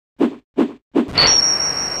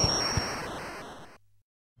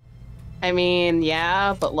I mean,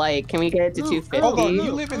 yeah, but like, can we get it to 250? Hold on,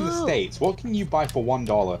 you live in the States. What can you buy for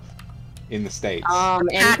 $1 in the States?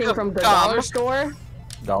 Anything from the dollar store?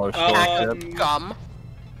 Dollar store. Gum.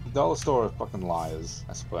 The dollar store are fucking liars,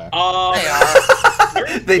 I swear.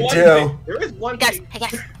 They do. There is one thing.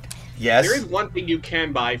 Yes. There is one thing you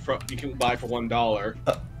can buy for $1.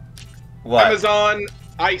 What? Amazon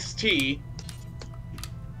iced tea.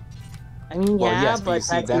 I mean, Well, yeah, yes, but you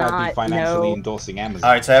see, that's then not, I'd be financially endorsing Amazon.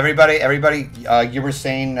 All right, so everybody, you were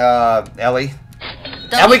saying, Ellie?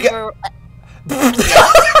 Ellie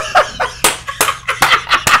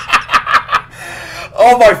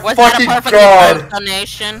Oh my fucking god!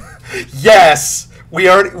 Donation? Yes, we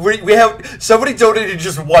have somebody donated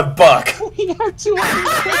just $1. We have 200.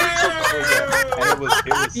 And it was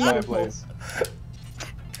Skyplace.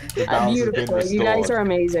 The balance has been restored. You guys are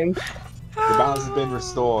amazing. The balance has been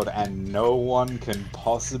restored, and no one can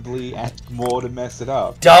possibly act more to mess it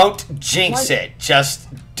up. Don't jinx it. Just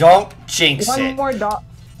don't jinx it. One more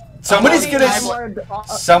Somebody's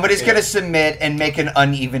gonna submit and make an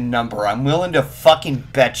uneven number. I'm willing to fucking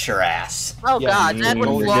bet your ass. Oh god, Edwin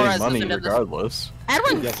Flores money isn't regardless.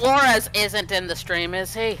 Edwin Flores isn't in the stream,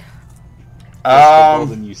 is he?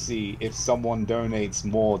 Golden, you see, if someone donates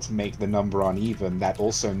more to make the number uneven, that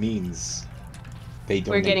also means they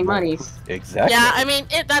donate we're getting more. money. Exactly. Yeah, I mean,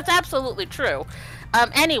 that's absolutely true.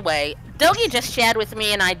 Anyway, Dogi just shared with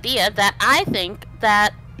me an idea that I think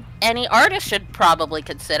that any artist should probably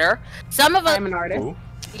consider. Some of us, I'm an artist. Ooh.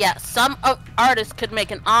 yeah, some artists could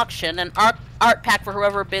make an auction, an art pack for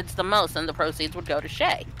whoever bids the most, and the proceeds would go to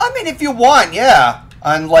Shay. I mean, if you want, yeah.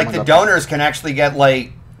 And like the donors can actually get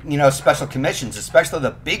like, you know, special commissions, especially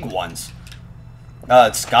the big ones.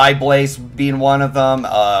 Skyblaze being one of them.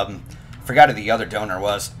 Forgot who the other donor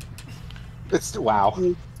was. It's wow.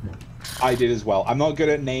 I did as well. I'm not good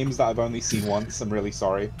at names that I've only seen once. I'm really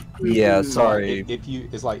sorry. Yeah, sorry. If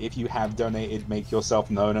you have donated, make yourself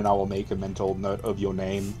known, and I will make a mental note of your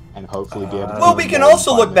name and hopefully be able to. Well, we can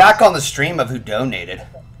also look back on the stream of who donated.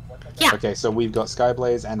 Yeah. Okay, so we've got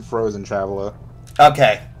Skyblaze and Frozen Traveler.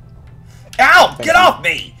 Okay. Ow! Get off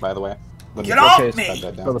me! By the way. Get off me!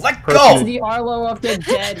 Let go! It's the Arlo of the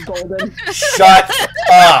dead, Golden. Shut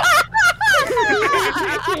up!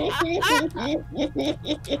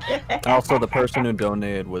 Also, the person who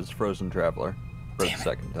donated was Frozen Traveler for the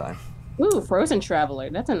second time. Ooh, Frozen Traveler.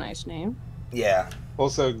 That's a nice name. Yeah.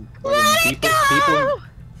 Also,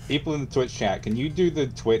 people in the Twitch chat, can you do the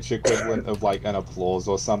Twitch equivalent of like an applause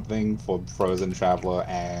or something for Frozen Traveler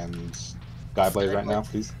and Skyblaze right now,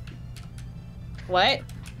 please? What?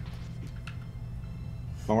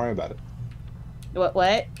 Don't worry about it.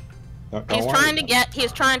 What? He's trying to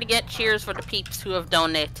get cheers for the peeps who have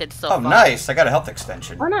donated so far. Oh, nice! I got a health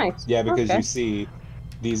extension. Oh, nice. Yeah, because okay. you see,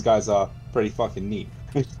 these guys are pretty fucking neat.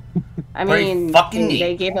 I mean,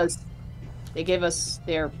 they gave us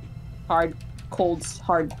their hard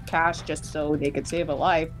cash just so they could save a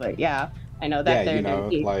life. But yeah, I know that they're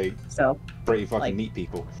neat. Like so pretty fucking neat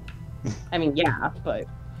people. I mean, yeah, but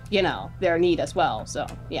you know they're neat as well. So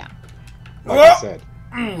yeah. Like I said.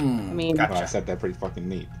 I mean, gotcha. I said they're pretty fucking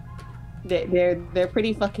neat. They're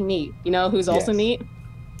pretty fucking neat. You know who's also neat?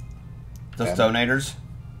 Those donators?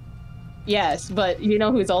 Yes, but you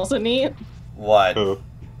know who's also neat? What?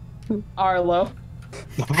 Arlo.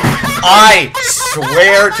 I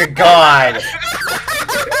swear to God.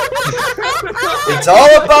 It's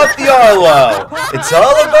all about the Arlo. It's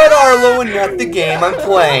all about Arlo and not the game I'm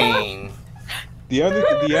playing. The only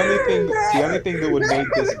thing that would make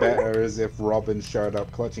this better is if Robin showed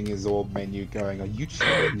up clutching his orb menu going, "Are you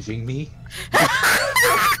challenging me?"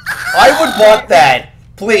 I would want that.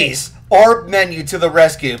 Please, orb menu to the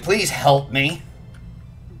rescue. Please help me.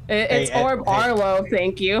 It's Orb Arlo,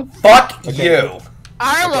 thank you. Fuck you.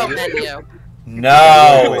 Arlo menu.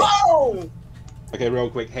 No. Okay, real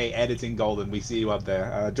quick. Hey, editing Golden, we see you up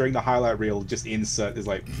there. During the highlight reel, just insert is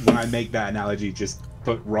like when I make that analogy, just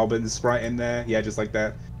put Robin's sprite in there. Yeah, just like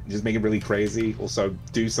that. Just make it really crazy. Also,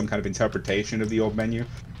 do some kind of interpretation of the orb menu.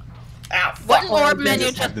 Ow, Wouldn't orb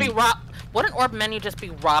menu just be Wouldn't orb menu just be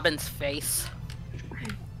Robin's face?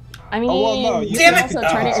 I mean, no, you can also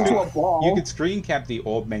turn it into a ball. You could screen cap the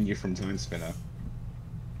orb menu from Time Spinner.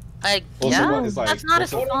 Yeah, that's not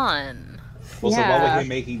as fun. Also, while we're here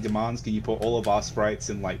making demands, can you put all of our sprites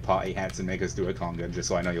in like party hats and make us do a conga, just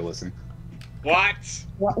so I know you're listening? What?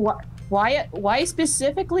 Why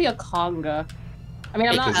specifically a conga? I mean,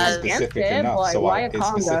 I'm not specific enough, but so why a it's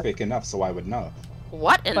conga? specific enough, so I would know.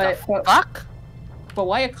 What in the fuck? But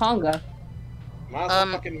why a conga?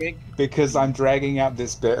 Because I'm dragging out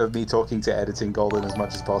this bit of me talking to editing Golden as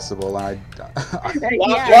much as possible. Logic,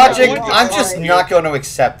 I'm just not going to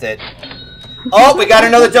accept it. Oh, we got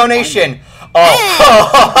another donation. Oh.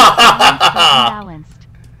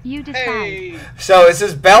 You decide. Hey. So it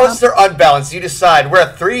says balanced or unbalanced. You decide. We're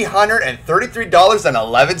at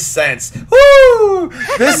 $333.11. Woo!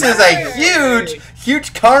 This is a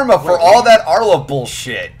huge karma for all that Arlo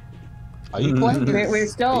bullshit. Are you playing? We're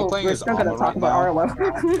still gonna talk about Arlo.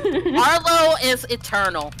 Arlo is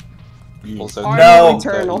eternal. Also, No.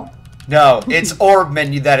 Eternal. No, it's orb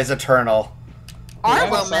menu that is eternal.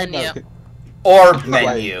 Arlo menu. Orb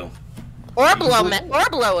menu.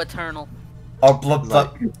 Orblo eternal.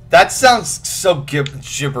 That sounds so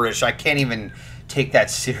gibberish. I can't even take that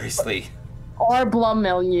seriously. Orblo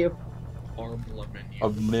menu.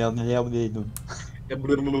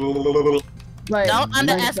 Like, Don't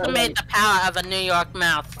underestimate the power of a New York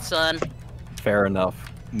mouth, son. Fair enough.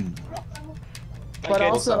 But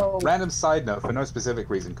also, random side note, for no specific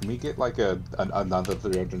reason, can we get like another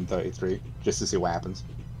 333 just to see what happens?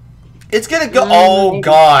 It's gonna go. Oh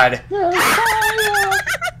God.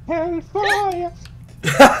 Hellfire!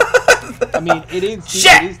 I mean, it is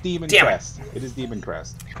Demon Crest. It is Demon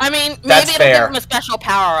Crest. I mean, maybe That's it'll fair. give him a special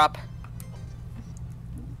power up.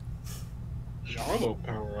 The Arlo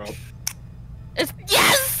power up. It's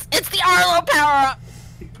the Arlo power up.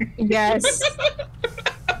 yes.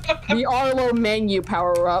 The Arlo menu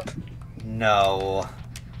power up. No.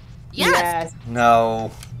 Yes.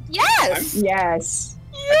 No. Yes. Yes.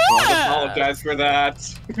 I apologize for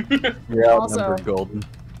that. Yeah, Also- number golden.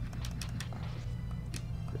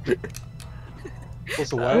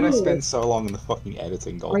 Also, why did I spend so long in the fucking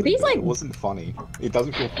editing, Golden? Are these, like- It wasn't funny. It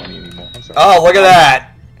doesn't feel funny anymore. I'm sorry. Oh, look at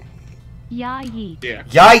that. Yeah, yeet. Yeah.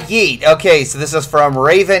 Yah yeet. Okay, so this is from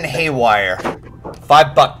Raven Haywire.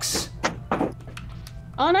 $5.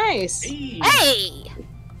 Oh, nice. Hey.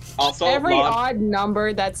 Also, Every Lon- odd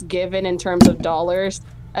number that's given in terms of dollars,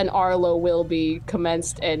 an Arlo will be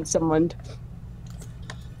commenced and summoned.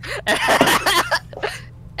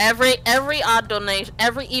 every odd donation,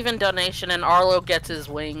 every even donation, and Arlo gets his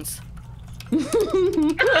wings.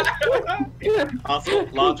 Also,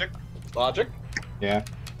 Logic. Yeah.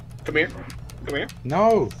 Come here.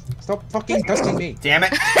 No! Stop fucking touching me! Damn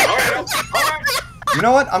it. Alright. You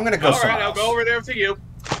know what? I'm gonna go somewhere Alright, I'll else. go over there to you.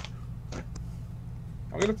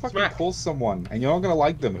 I'm gonna fucking Smack. call someone, and you're not gonna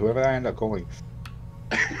like them, whoever I end up calling.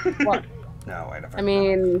 What? No, wait. I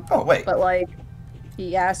mean, Oh, wait. but like,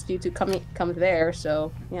 he asked you to come there,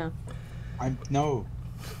 so yeah. No.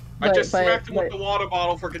 I just But- smacked him with but- the water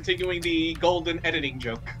bottle for continuing the golden editing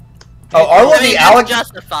joke. Oh, Arlo I the mean, that's alligator.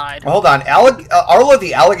 justified. Hold on, Arlo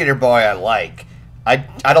the alligator boy. I like. I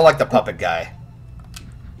don't like the puppet guy.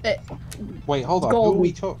 Wait, hold on. Golden. Who are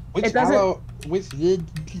we talking? It doesn't-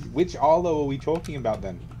 Which Arlo are we talking about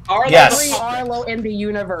then? Arlo Yes. Every Arlo in the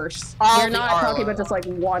universe. All We're the not Arlo. talking about just like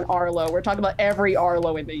one Arlo. We're talking about every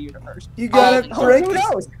Arlo in the universe. You gotta Oh, break. Who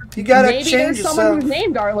knows? You gotta Maybe change there's someone yourself. who's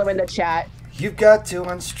named Arlo in the chat. You've got to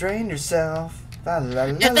unstrain yourself. La la la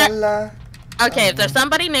Is la that- la. Okay, if there's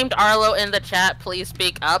somebody named Arlo in the chat, please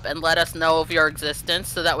speak up and let us know of your existence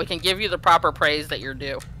so that we can give you the proper praise that you're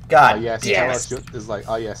due. God Oh yes, damn tell it.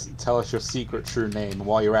 us tell us your secret true name. And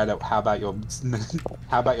while you're at it, how about your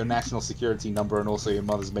national security number and also your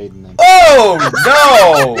mother's maiden name?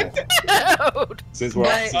 Oh no! Dude. Since we're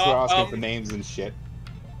But- asking for names and shit.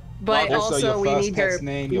 But Also, also, your we first need your pet's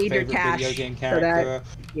name, we your need your favorite cash video game for that. character.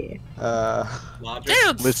 Yeah. Logic.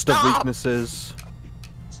 Dude, List of stop. weaknesses.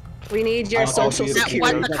 We need your Oh, social obviously.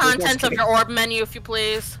 security. What the contents of your orb menu, if you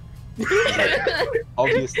please?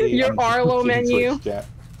 Obviously, Your I'm Arlo kidding, menu. Twitch chat.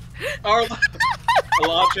 Arlo.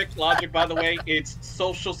 Logic, by the way, it's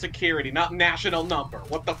social security, not national number.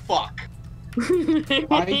 What the fuck?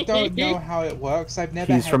 I don't know how it works. I've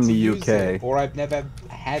never. He's had from to the use UK. it, or I've never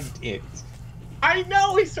had it. I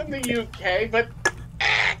know he's from the UK, but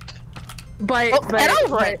But, Oh, get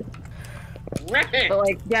over it. but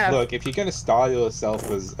like, yeah. Look, if you're gonna style yourself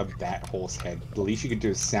as a bat horse head, the least you can do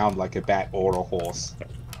is sound like a bat or a horse.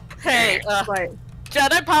 Hey, But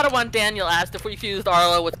Jedi Padawan Daniel asked if we fused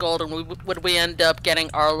Arlo with Golden, would we end up getting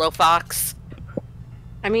Arlo Fox?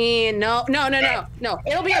 I mean, no.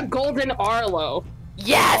 It'll be a golden Arlo.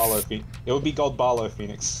 Yes! It would be Gold Barlow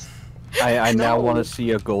Phoenix. I now No. want to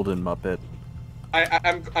see a golden Muppet. I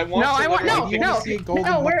want No, to I want literally- You wanna see a golden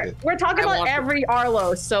Muppet? We're talking I about want to- every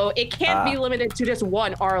Arlo, so it can't be limited to just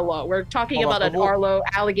one Arlo. We're talking Hold about on, an Arlo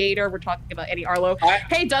alligator. We're talking about any Arlo. I-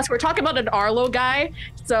 Hey, Dusk, we're talking about an Arlo guy,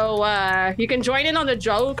 so you can join in on the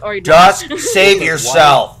joke or you Just save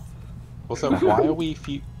yourself. Also, why are we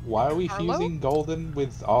Arlo? fusing Golden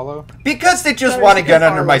with Arlo? Because they just So want to it's get just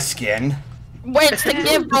under Arlo. my skin. Wait, to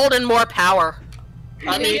give Golden more power. He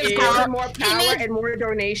needs mean- more power needs- and more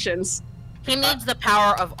donations. He needs the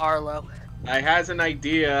power of Arlo. I has an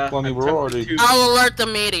idea. Well, I mean, we're already... I'll alert the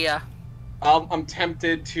media. I'm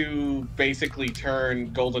tempted to basically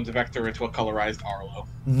turn Golden's Vector into a colorized Arlo.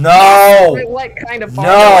 No! Wait, what kind of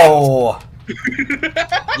No!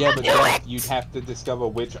 Yeah, but then you'd have to discover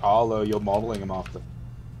which Arlo you're modeling him after.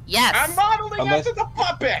 Yes. I'm modeling after the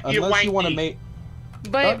puppet, unless you want to make...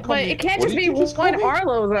 But it can't just be one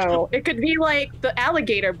Arlo, though. It could be, like, the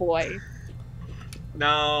alligator boy.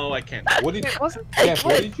 No, I can't. What did, what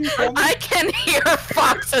did you tell me? I can hear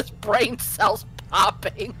Fox's brain cells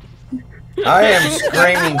popping. I am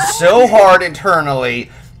screaming so hard internally,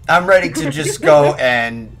 I'm ready to just go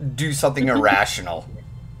and do something irrational.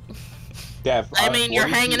 Dev, I mean, you're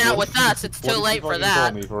hanging out with us. It's too late for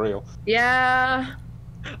that. Me, for real. Yeah.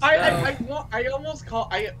 I almost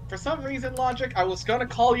for some reason, Logic, I was gonna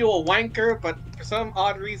call you a wanker, but for some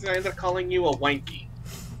odd reason I ended up calling you a wanky.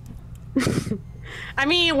 I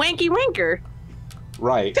mean, wanky wanker.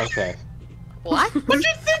 Right, okay. What? What do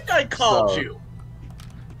you think I called you?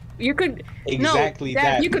 You could... Exactly no,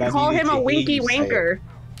 that. You could call him a winky wanker.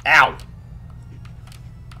 Ow!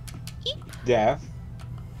 Dev.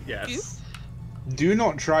 Yes. Do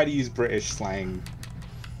not try to use British slang.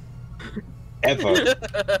 Ever.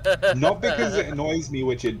 Not because it annoys me,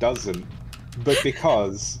 which it doesn't, but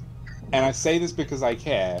because, and I say this because I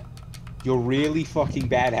care, you're really fucking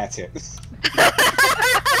bad at it.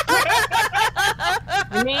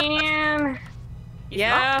 Man.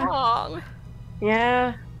 Yeah. Not wrong.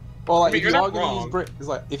 Yeah. Well, like, I mean, if you are going to use it's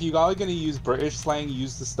like, if you are going to use British slang,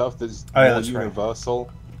 use the stuff that's more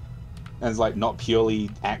universal, and it's like not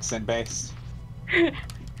purely accent based.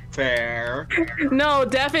 Fair. No,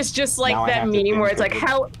 Def is just like now that meme where it's like,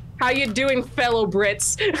 how you doing, fellow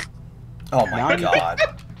Brits? Oh my god.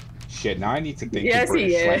 Shit, now I need to think Yes, of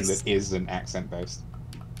British he slang is. that isn't accent based.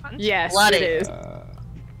 Yes, Bloody. it is.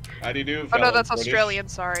 How do you do? Oh no, fellow that's British? Australian,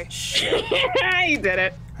 sorry. Shit. You did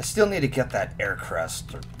it. I still need to get that air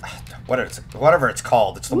crest, or whatever it's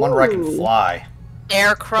called. It's the one where I can fly.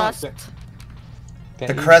 Air crust.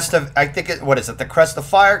 The crest of, I think what is it? The crest of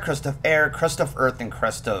fire, crest of air, crest of earth, and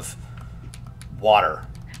crest of water.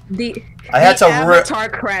 The Avatar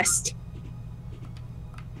crest.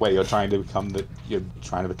 Wait, you're trying to become the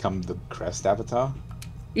Crest Avatar?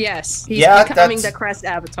 Yes, he's becoming the Crest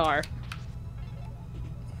Avatar.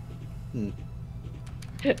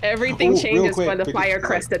 Everything changes when the Fire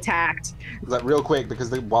Crest attacked. Like, real quick, because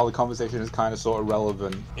while the conversation is kind of sort of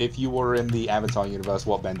relevant, if you were in the Avatar universe,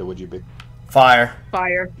 what bender would you be? Fire.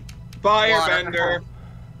 Fire. Firebender.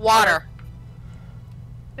 Water.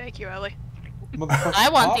 Thank you, Ellie. I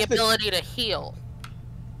want the ability to heal.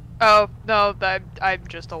 Oh no, I'm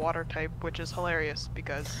just a water type, which is hilarious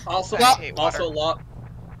because Also, I hate water.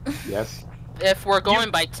 Yes. If we're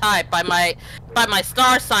going by type, by my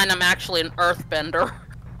star sign, I'm actually an earthbender.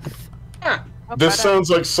 This sounds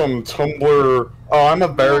like some Tumblr. Oh, I'm a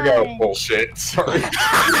bear guy bullshit. Sorry.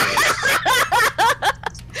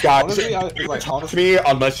 God, talk to me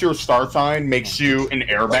unless your star sign makes you an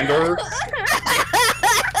airbender.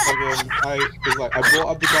 I brought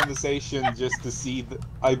up the conversation just to see.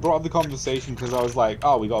 I brought up the conversation because I was like,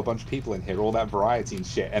 oh, we got a bunch of people in here, all that variety and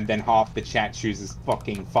shit, and then half the chat chooses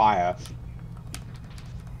fucking fire.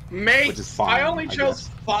 Mate, which is fine, I only chose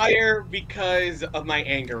fire because of my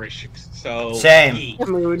anger issues. So same.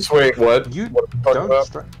 Wait, what? You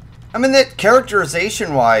don't. I mean, that character-wise,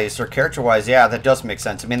 yeah, that does make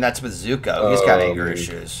sense. I mean, that's with Zuko. He's got anger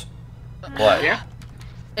issues. What? Yeah.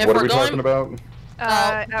 What are we talking about?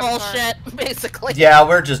 Bullshit, basically. Yeah,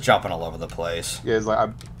 we're just jumping all over the place. Yeah, it's like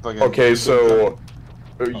I'm fucking... Okay, so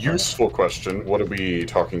a useful question. What are we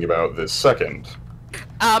talking about this second?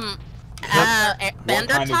 What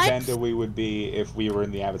Bender kind types? of bender we would be if we were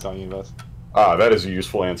in the Avatar universe? Ah, that is a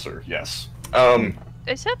useful answer. Yes.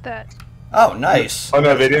 They said that. Oh, nice. Oh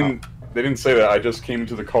no, they didn't. They didn't say that. I just came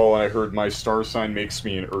to the call and I heard my star sign makes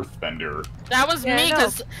me an earthbender. That was me,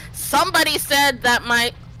 because somebody said that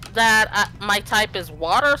my type is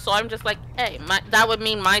water, so I'm just like, hey, that would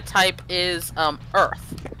mean my type is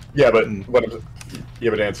earth. Yeah, but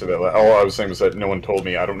to answer that, all I was saying was that no one told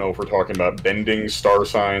me. I don't know if we're talking about bending star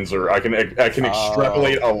signs, or I can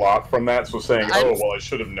extrapolate a lot from that. So saying, oh well, I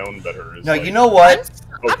should have known better. No, you know what?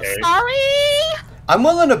 Okay. I'm sorry. I'm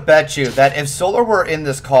willing to bet you that if Solar were in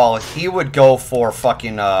this call, he would go for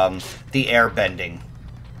fucking the air bending.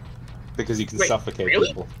 Because you can suffocate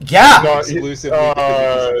people. Yeah. No, exclusively.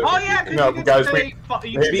 Oh yeah. No, guys.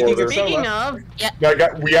 Speaking of,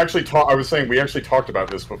 yeah, we actually talked. I was saying we actually talked about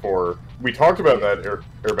this before. We talked about that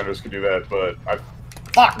airbenders could do that, but I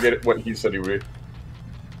forget what he said he would.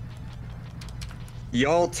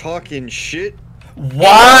 Y'all talking shit?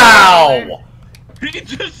 Wow.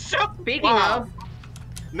 Just shut. Speaking of,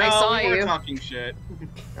 no, I saw we were you. talking shit.